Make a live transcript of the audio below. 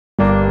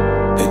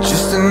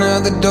Just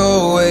another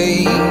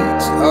doorway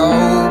to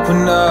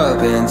open up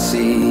and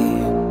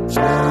see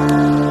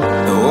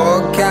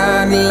what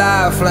kind of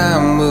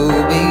lifeline will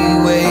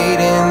be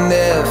waiting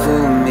there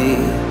for me.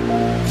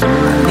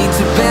 I need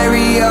to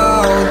bury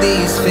all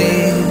these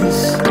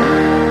fears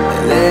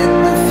and let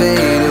them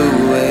fade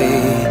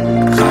away.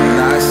 I'm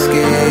not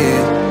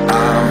scared,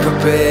 I'm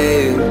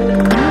prepared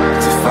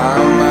to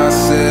find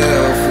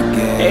myself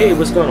again. Hey,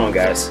 what's going on,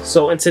 guys?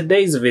 So in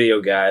today's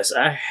video, guys,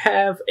 I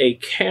have a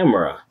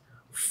camera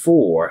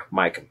for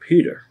my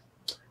computer.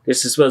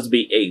 This is supposed to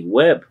be a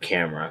web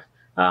camera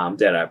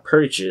that I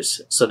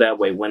purchased, so that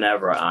way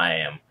whenever I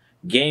am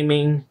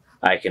gaming,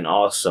 I can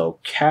also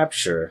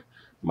capture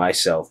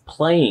myself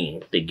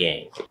playing the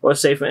game. Or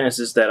say for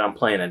instance that I'm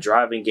playing a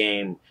driving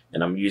game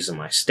and I'm using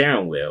my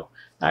steering wheel,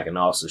 I can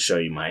also show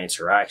you my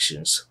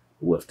interactions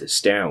with the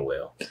steering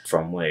wheel,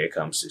 from when it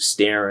comes to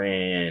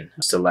steering,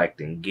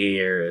 selecting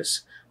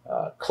gears,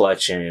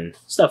 clutching,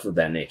 stuff of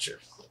that nature.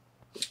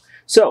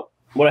 So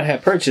what I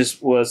had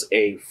purchased was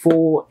a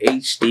full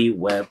HD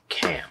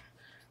webcam,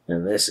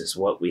 and this is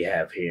what we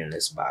have here in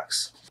this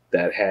box.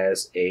 That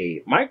has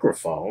a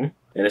microphone,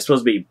 and it's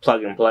supposed to be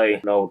plug and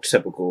play, no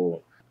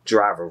typical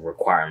driver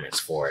requirements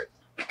for it.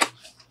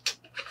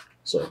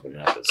 So open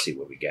it up and see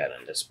what we got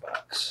in this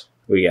box.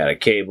 We got a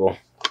cable.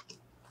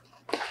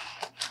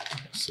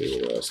 Let's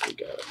see what else we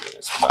got in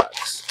this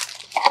box.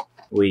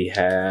 We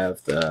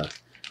have the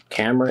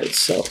camera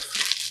itself.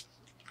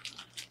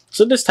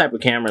 So this type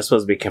of camera is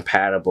supposed to be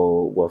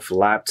compatible with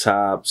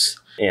laptops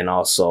and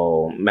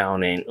also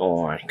mounting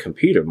on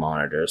computer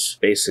monitors.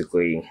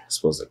 Basically, it's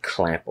supposed to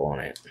clamp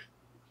on it,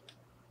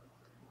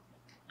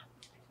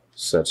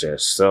 such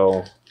as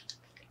so. I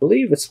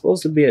believe it's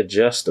supposed to be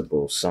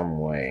adjustable some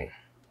way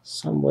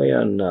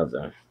or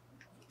another.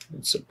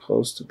 It's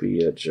supposed to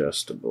be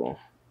adjustable.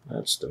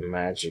 That's the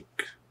magic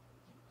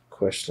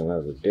question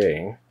of the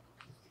day.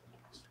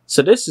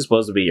 So this is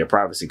supposed to be your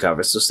privacy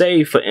cover. So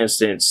say, for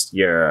instance,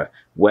 your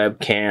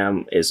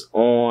webcam is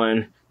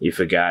on, you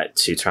forgot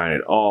to turn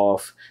it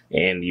off,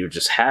 and you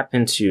just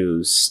happen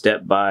to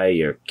step by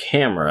your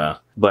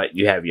camera, but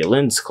you have your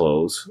lens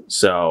closed.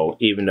 So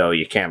even though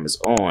your camera's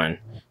on,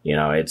 you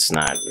know, it's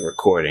not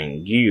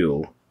recording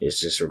you, it's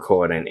just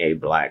recording a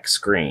black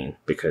screen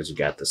because you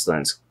got this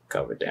lens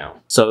covered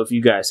down. So if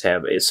you guys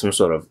have some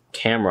sort of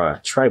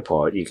camera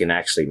tripod, you can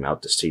actually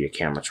mount this to your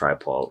camera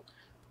tripod,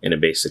 and it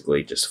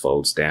basically just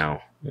folds down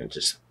and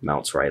just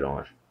mounts right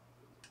on.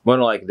 More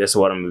than likely, this is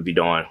what I'm gonna be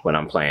doing when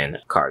I'm playing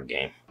a card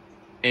game.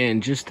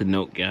 And just to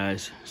note,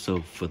 guys,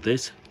 so for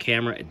this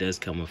camera, it does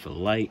come with a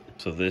light.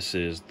 So this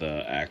is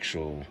the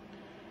actual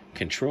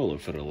controller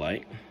for the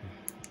light.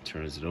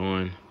 Turns it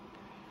on.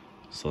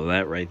 So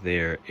that right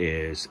there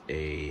is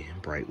a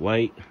bright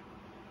white.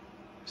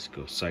 Let's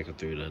go cycle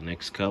through the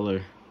next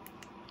color.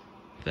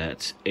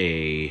 That's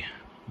a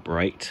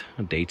bright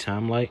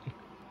daytime light.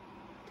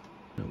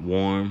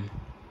 Warm.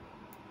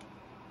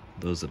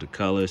 Those are the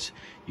colors.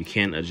 You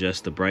can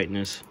adjust the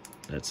brightness.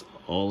 That's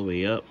all the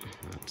way up.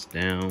 That's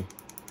down.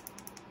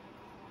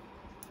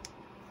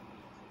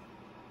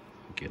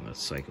 Again,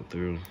 let's cycle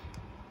through.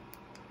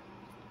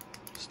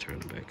 Let's turn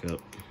it back up.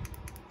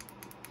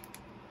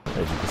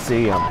 As you can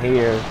see, I'm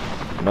here.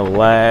 No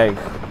lag.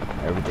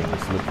 Everything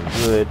is looking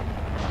good.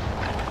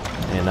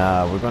 And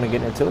we're going to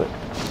get into it.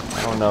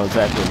 I don't know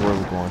exactly where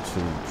we're going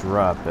to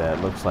drop at.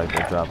 Looks like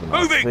we're dropping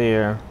off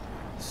there.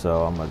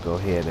 So I'm going to go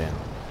ahead and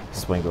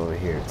swing over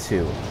here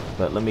too.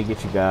 But let me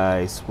get you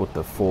guys with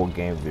the full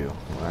game view.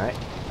 Alright?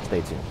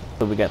 Stay tuned.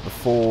 So we got the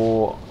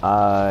full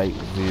eye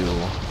view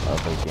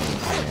of the game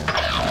here.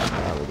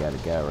 We got a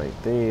guy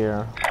right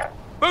there.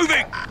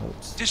 Moving!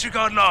 Oops.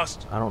 Disregard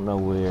last. I don't know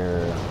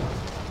where.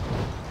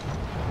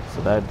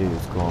 So that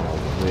dude's going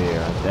over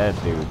there.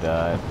 That dude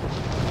died.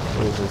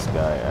 Where's this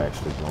guy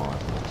actually going?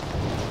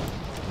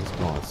 He's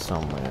going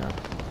somewhere.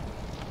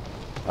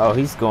 Oh,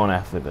 he's going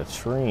after the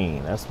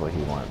train. That's what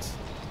he wants.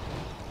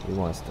 He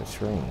wants the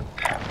train.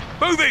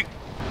 Moving!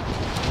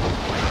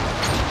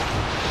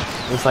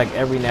 It's like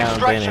every now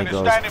and then it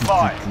goes. Standing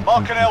by.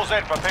 Marking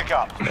LZ for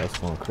pickup. That's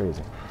going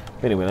crazy.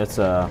 Anyway, let's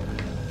get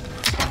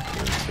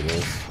into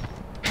this.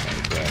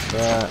 Grab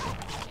that.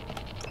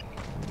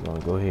 I'm gonna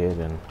go ahead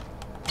and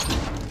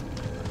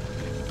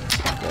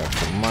grab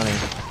some money.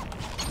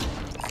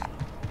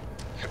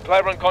 Supply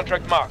run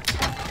contract marked.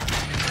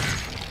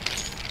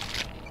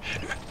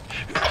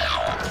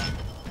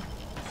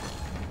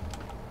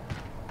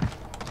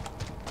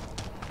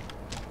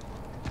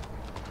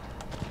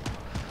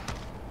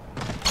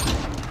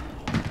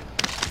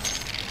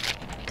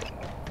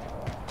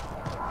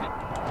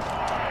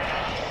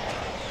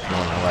 I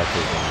like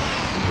it when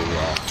the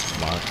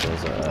marked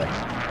as a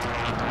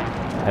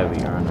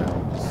heavy earner.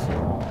 So.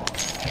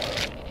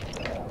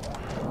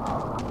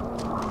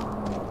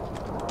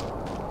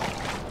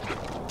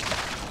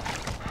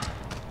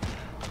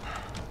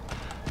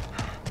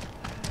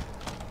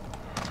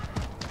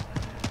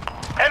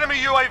 Enemy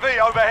UAV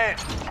overhead.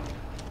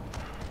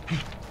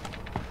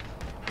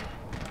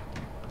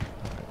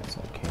 Alright, so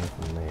I came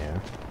from there.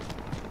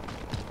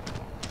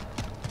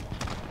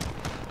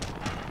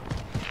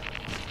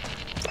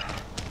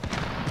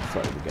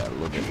 Looks like we got a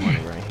little bit of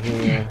money right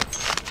here.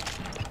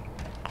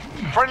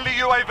 Friendly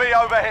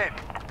UAV overhead.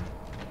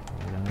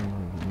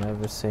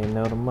 Never say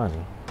no to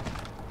money.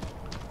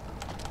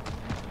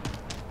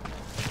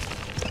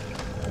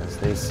 As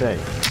they say.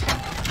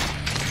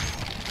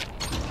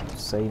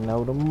 Say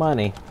no to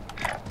money.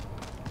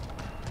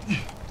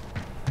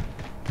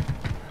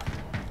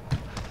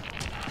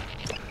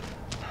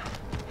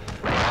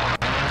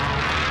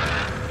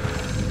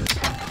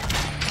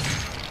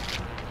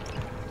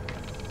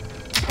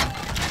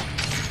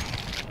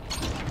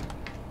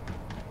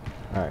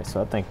 Alright,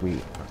 so I think we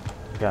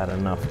got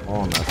enough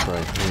on us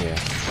right here.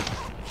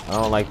 I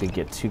don't like to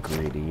get too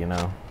greedy, you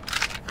know?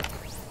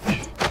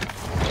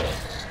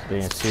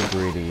 Being too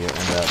greedy, you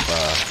end up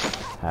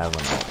having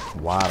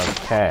a wad of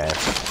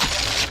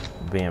cash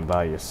being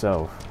by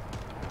yourself.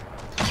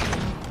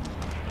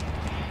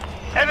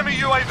 Enemy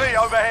UAV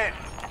overhead.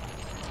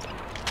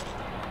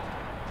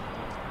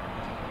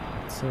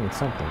 Seeing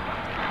something.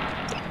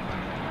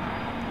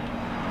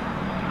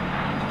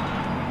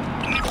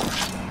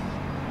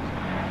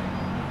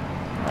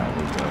 There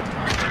we go.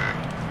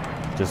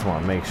 Just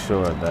want to make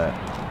sure that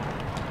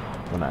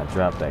when I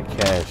drop that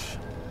cash,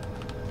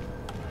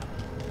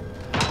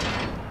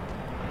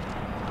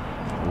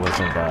 it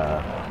wasn't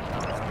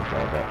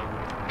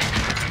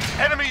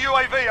Enemy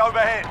UAV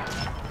overhead.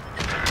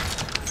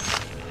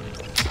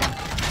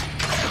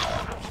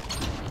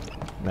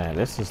 man,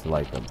 this is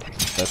like the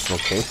best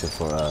location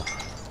for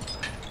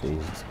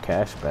these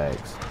cash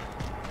bags.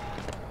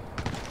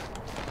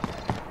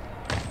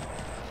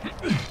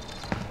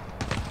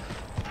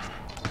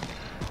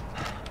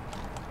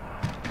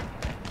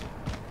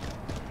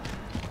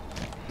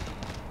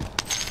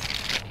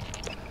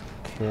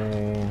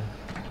 Okay,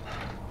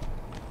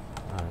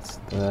 that's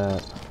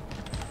that.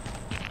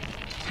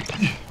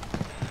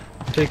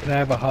 Jake, can I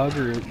have a hug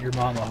or your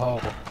mom a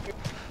hug?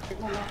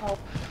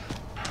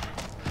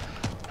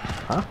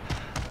 Huh?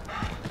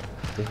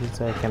 Did he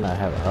say, can I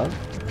have a hug?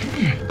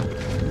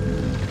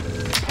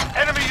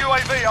 Enemy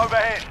UAV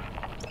overhead.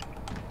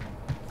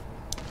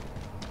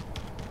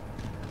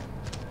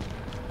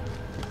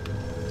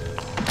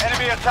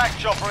 Enemy attack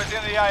chopper is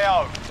in the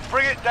AO.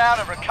 Bring it down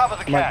and recover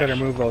the You might cash. better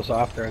move those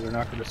off there. They're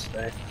not going to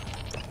stay.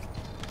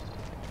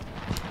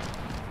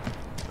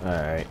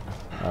 Alright.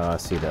 I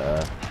see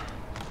the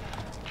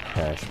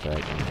cash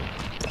bag.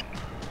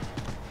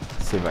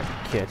 See if I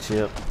can catch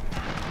up.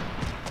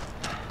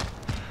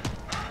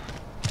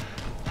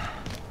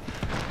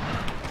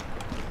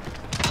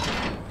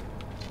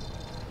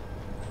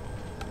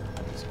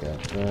 Just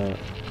got that.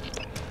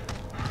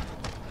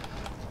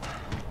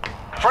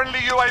 Friendly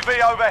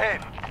UAV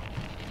overhead.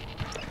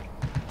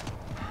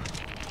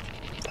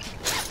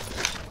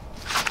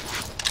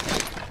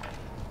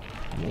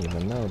 I didn't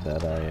even know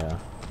that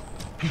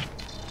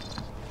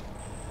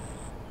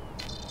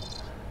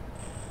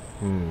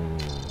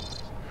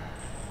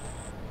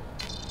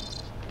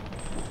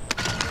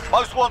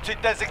Most wanted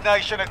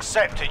designation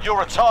accepted.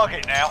 You're a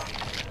target now.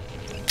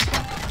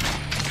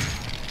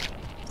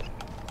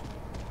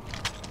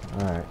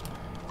 Alright.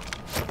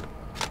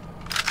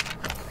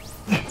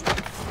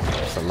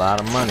 That's a lot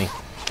of money.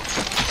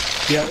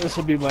 Yeah, this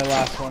will be my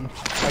last one.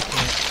 I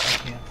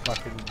can't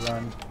fucking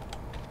run.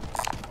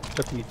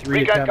 Took me 3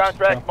 Recon attempts to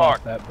contract jump off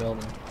marked. that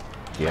building.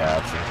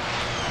 Yeah,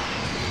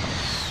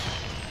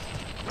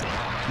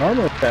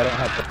 Normally I don't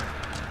have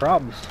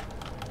problems.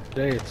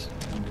 Today it's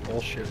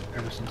bullshit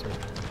ever since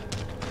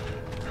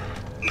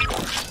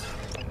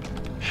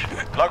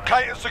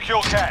Locate and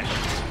secure cash.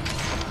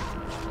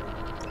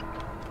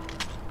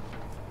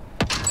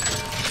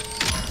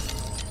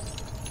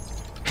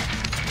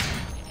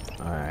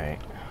 Alright,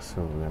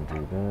 so we're gonna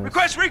do this.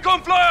 Request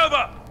recon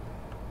flyover!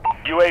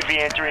 UAV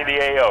entering the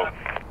AO.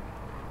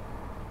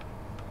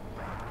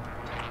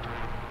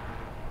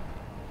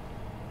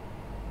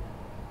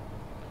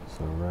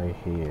 So right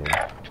here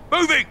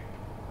Moving!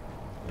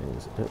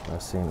 is it. I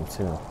seen him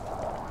too.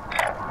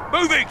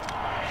 Moving!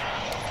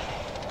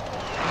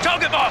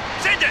 Target bomb!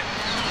 Send it!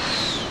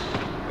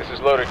 This is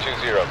Loader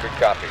 2-0. Good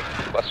copy.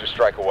 Buster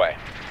strike away.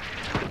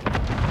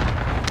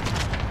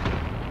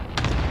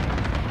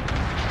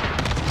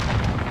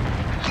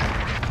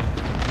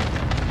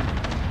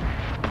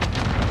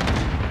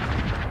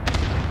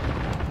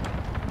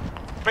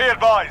 Be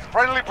advised,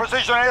 friendly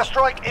precision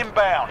airstrike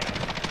inbound.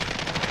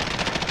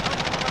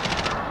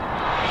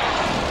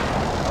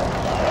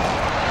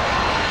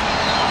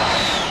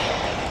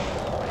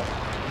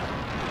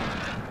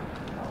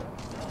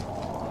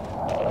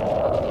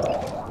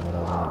 What I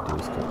want to do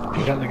is get.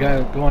 You got the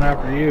guy going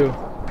after you,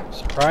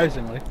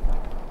 surprisingly.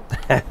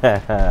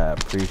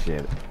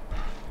 Appreciate it.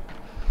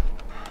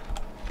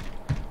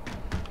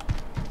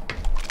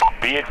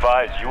 Be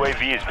advised,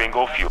 UAV is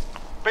bingo fuel.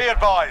 Be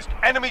advised,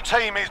 enemy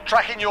team is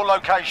tracking your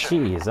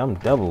location. Jeez, I'm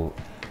double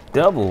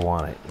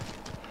wanted.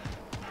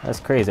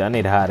 That's crazy. I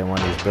need to hide in one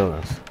of these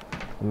buildings.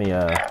 Let me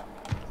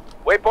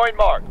Waypoint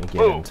marked. get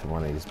Move. into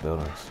one of these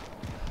buildings.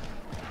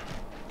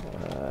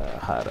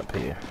 Hide up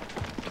here.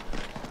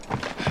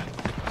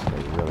 So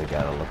you really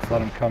gotta look for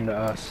Let him come to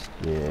us.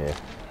 Yeah.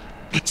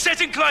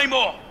 Setting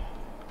Claymore!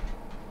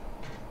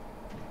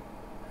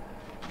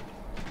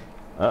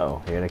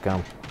 Uh-oh, here they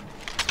come.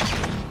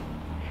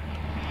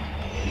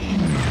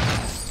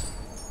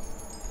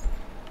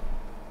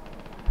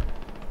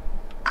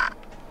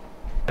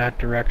 That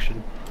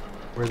direction,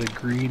 where the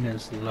green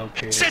is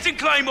located. Setting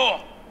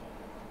Claymore!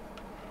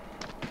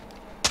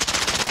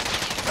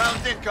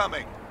 Round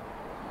incoming.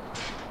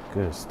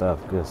 Good stuff,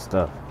 good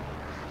stuff.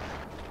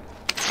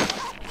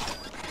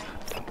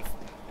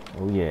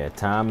 Oh yeah,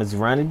 time is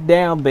running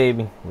down,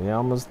 baby. We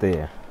almost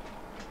there.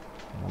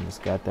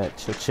 Almost got that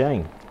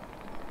cha-ching.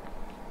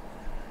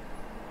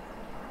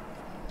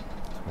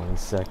 20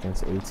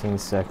 seconds, 18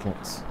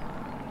 seconds.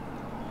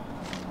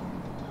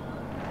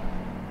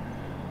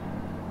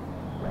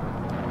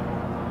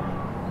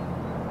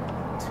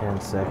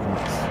 10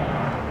 seconds.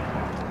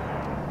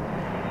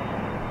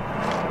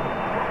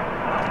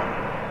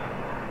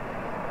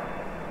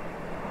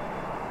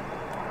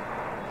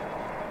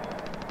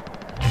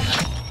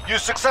 You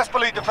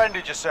successfully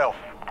defended yourself.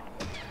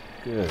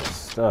 Good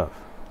stuff.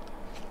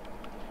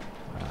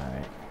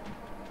 Alright.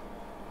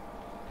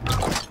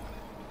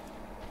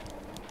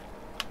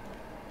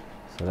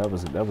 So that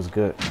was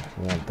good.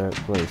 We're in third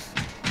place.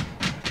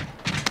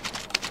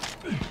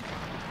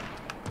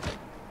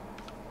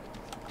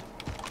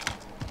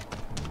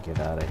 Get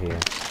out of here.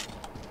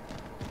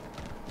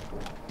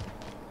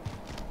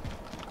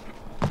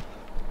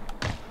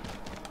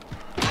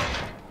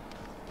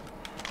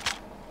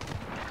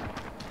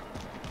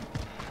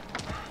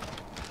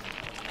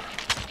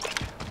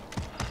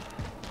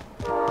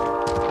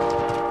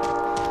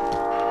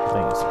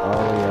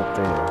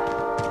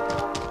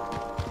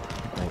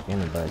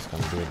 Anybody's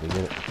gonna be able to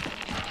get it.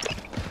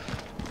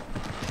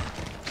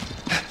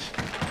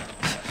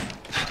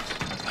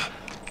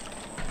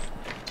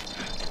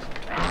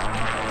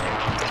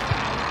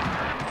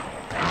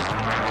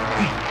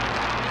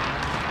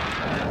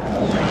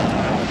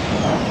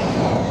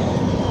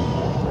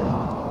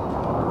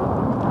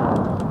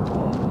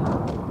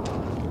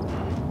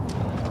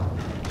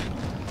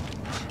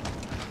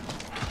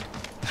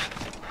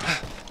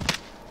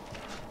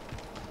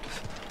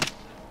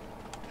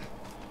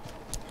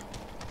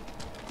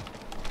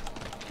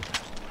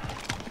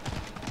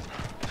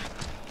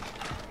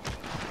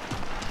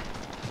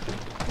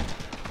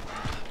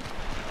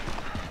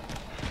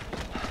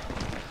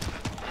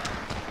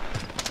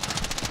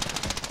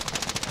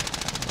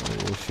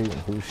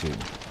 Who's shooting?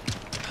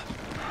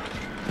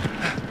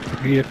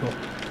 Vehicle.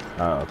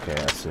 Oh, okay,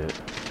 that's it.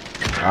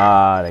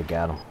 Ah, they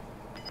got him.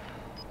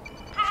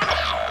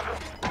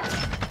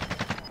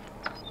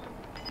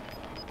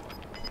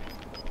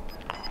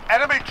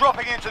 Enemy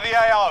dropping into the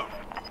AO.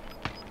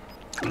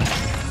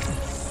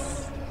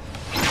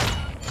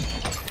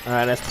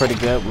 Alright, that's pretty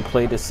good. We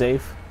played it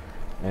safe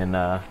and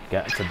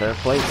got to third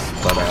place,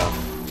 but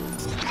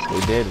we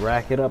did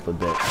rack it up a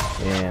bit,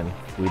 and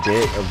we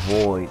did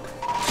avoid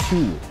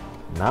two.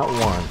 Not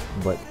one,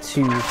 but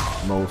two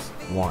most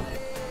wanted.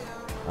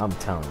 I'm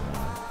telling you,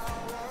 man.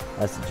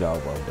 That's the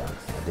job well done.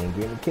 I didn't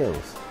get any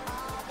kills,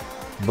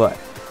 but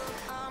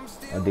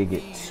I did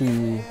get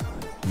two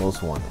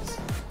most wanted.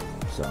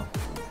 So,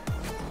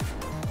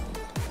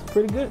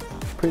 pretty good.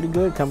 Pretty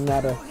good coming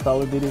out of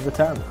Call of Duty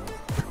retirement.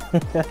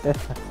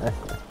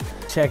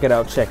 Check it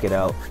out, check it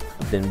out.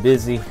 Been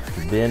busy.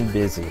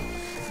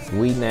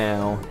 We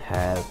now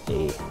have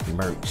a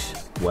merch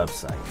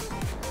website.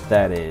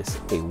 That is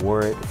a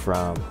word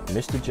from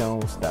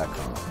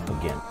Mr.Jones.com.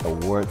 Again, a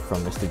word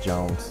from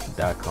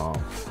Mr.Jones.com,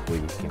 where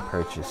you can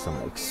purchase some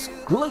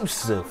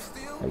exclusive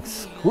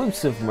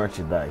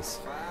merchandise.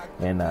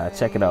 And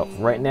check it out.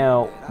 Right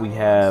now, we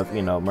have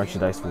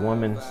merchandise for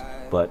women,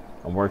 but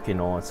I'm working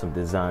on some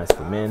designs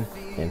for men,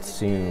 and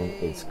soon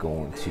it's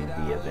going to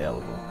be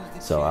available.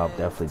 So I'll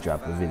definitely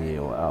drop a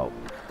video out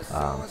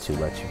to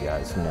let you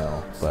guys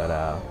know. But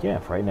yeah,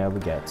 right now we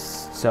got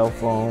cell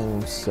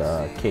phones,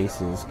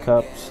 cases,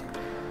 cups,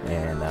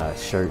 and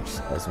shirts,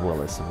 as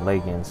well as some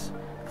leggings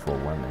for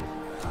women.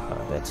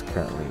 That's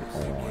currently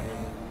on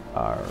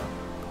our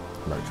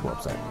merch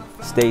website.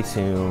 Stay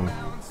tuned.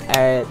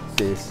 Add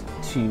this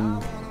to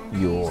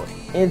your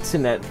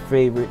internet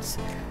favorites.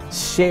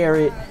 Share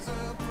it.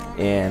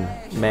 And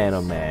man,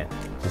 oh man,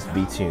 just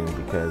be tuned,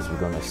 because we're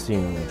gonna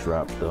soon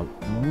drop the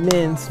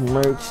men's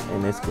merch,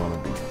 and it's gonna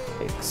be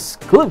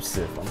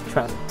exclusive. I'm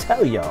trying to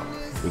tell y'all.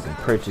 You can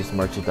purchase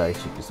merchandise,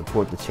 you can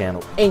support the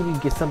channel, and you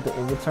get something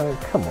in return.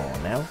 Come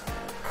on now.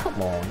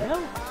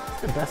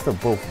 The best of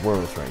both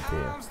worlds right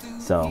there.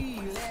 So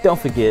don't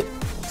forget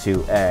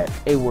to add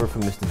a word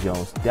from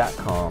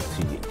Mr.Jones.com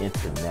to your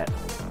internet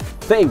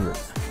favorite.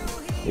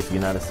 If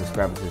you're not a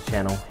subscriber to the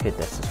channel, hit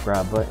that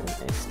subscribe button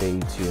and stay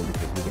tuned,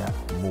 because we got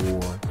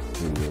more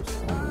videos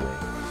on the way.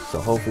 So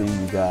hopefully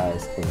you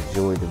guys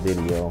enjoyed the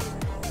video.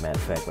 And matter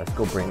of fact, let's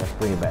bring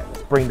it back.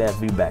 Let's bring that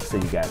view back so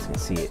you guys can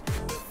see it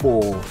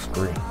full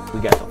screen. We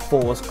got the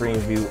full screen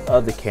view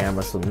of the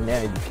camera, so now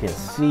you can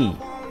see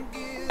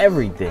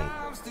everything.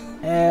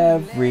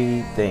 I'm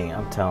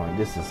telling you,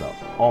 this is an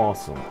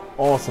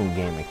awesome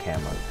gaming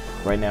camera.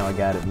 Right now I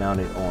got it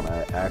mounted on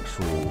an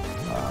actual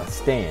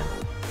stand,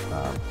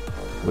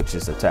 which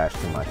is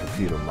attached to my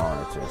computer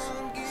monitors.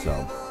 So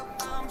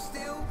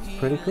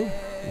pretty cool.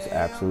 It's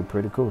absolutely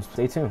pretty cool.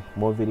 Stay tuned.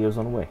 More videos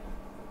on the way.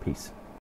 Peace.